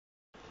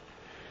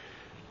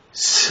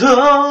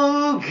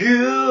So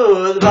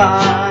goodbye.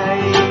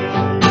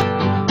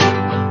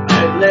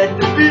 I let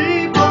the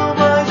people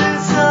by the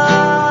side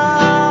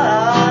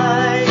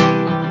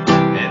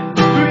and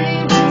the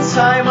dreams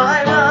inside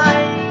my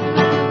mind.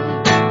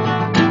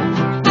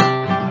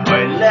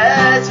 I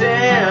let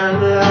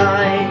them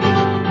lie.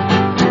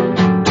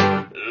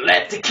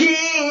 Let the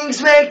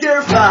kings make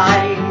their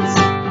fights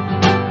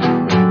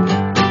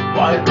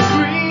while the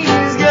tree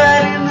is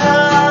getting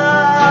high.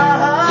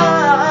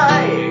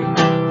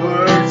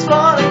 Birds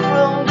falling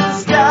from the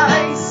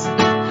skies,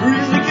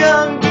 trees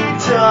become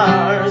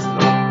guitars,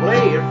 don't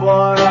play it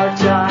for our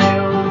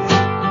child.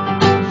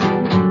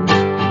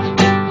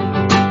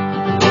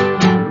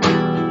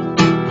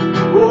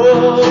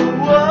 Whoa,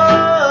 whoa,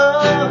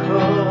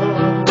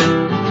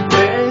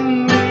 when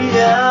we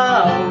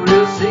out to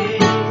sea,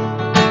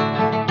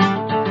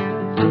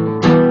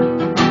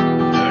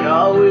 and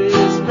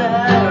always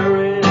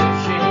bearing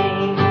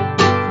shame,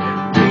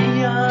 and we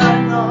are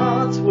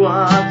not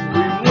what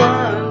we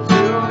want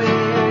to be.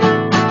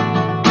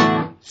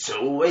 So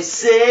I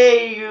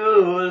say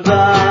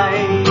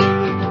goodbye.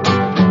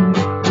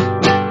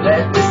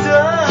 Let me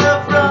stop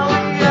from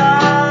the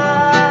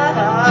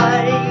eyes.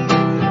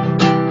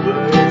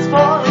 Birds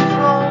falling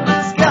from the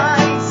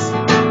skies,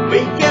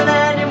 making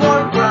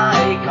animals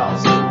cry,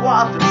 'cause the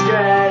water's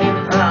getting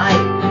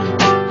high.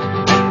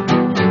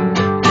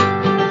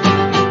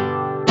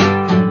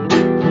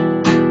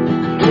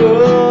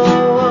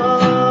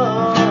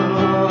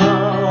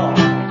 Whoa,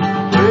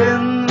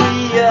 when we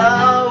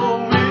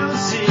out we'll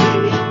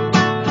see,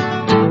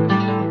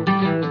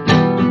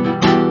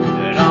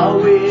 and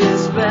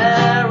always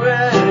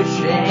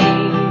perishing.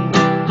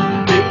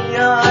 We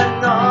are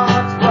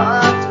not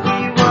what we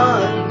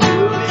want to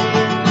be.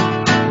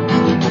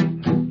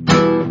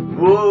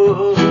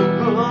 Whoa,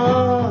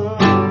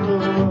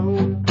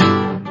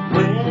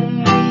 when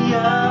we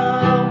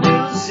out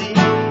we'll see,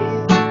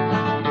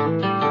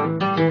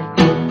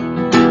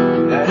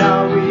 that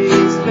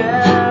always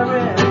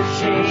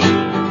perishing.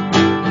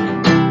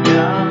 We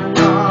are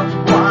not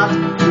what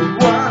we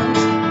want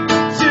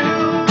to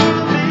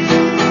be.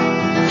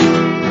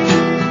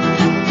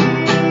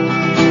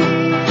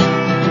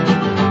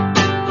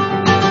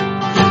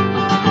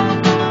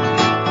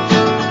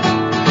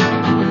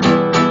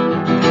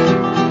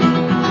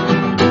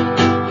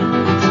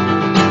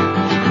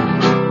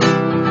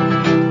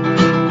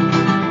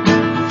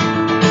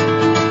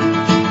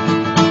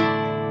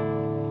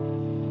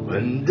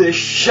 When the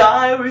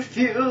shy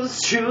refuse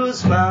to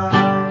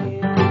smile,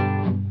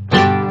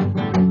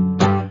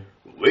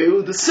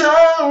 will the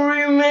sun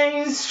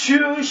remains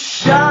to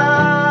shine?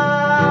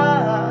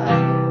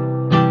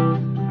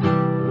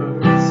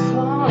 Birds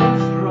fall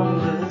from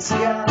the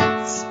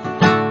skies,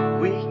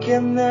 we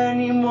can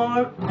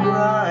anymore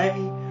cry,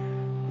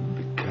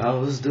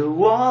 because the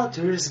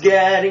water's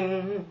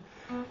getting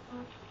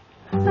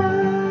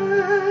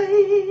high.